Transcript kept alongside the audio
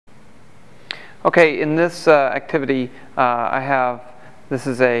Okay, in this activity, this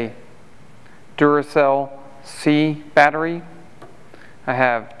is a Duracell C battery. I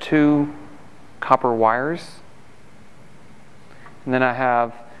have 2 copper wires. And then I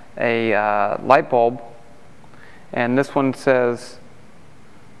have a light bulb. And this one says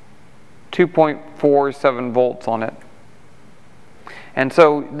 2.47 volts on it. And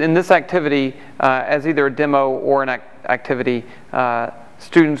so in this activity, as either a demo or an activity,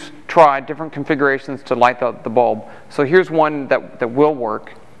 students try different configurations to light the bulb. So here's one that will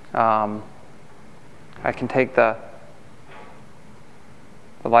work. I can take the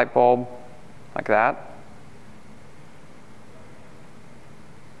light bulb like that.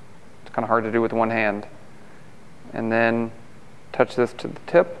 It's kind of hard to do with one hand. And then touch this to the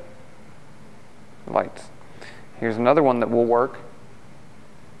tip. Lights. Here's another one that will work.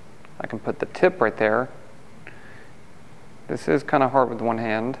 I can put the tip right there. This is kind of hard with one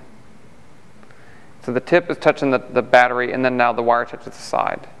hand. So the tip is touching the battery, and then now the wire touches the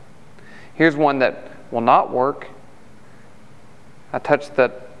side. Here's one that will not work. I touch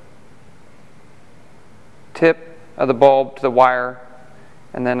the tip of the bulb to the wire,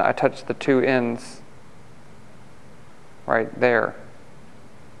 and then I touch the 2 ends right there.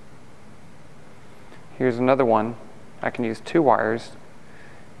 Here's another one. I can use 2 wires.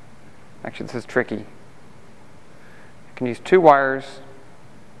 Actually, this is tricky. I can use 2 wires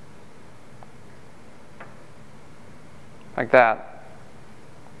like that.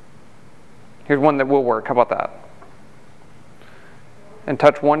 Here's one that will work. How about that? And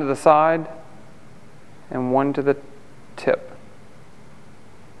touch one to the side and one to the tip.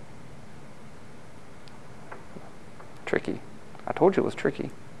 Tricky. I told you it was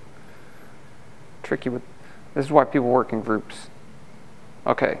tricky. This is why people work in groups.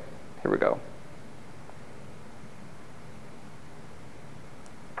 Okay, here we go.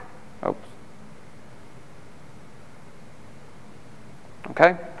 Oops.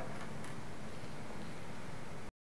 Okay.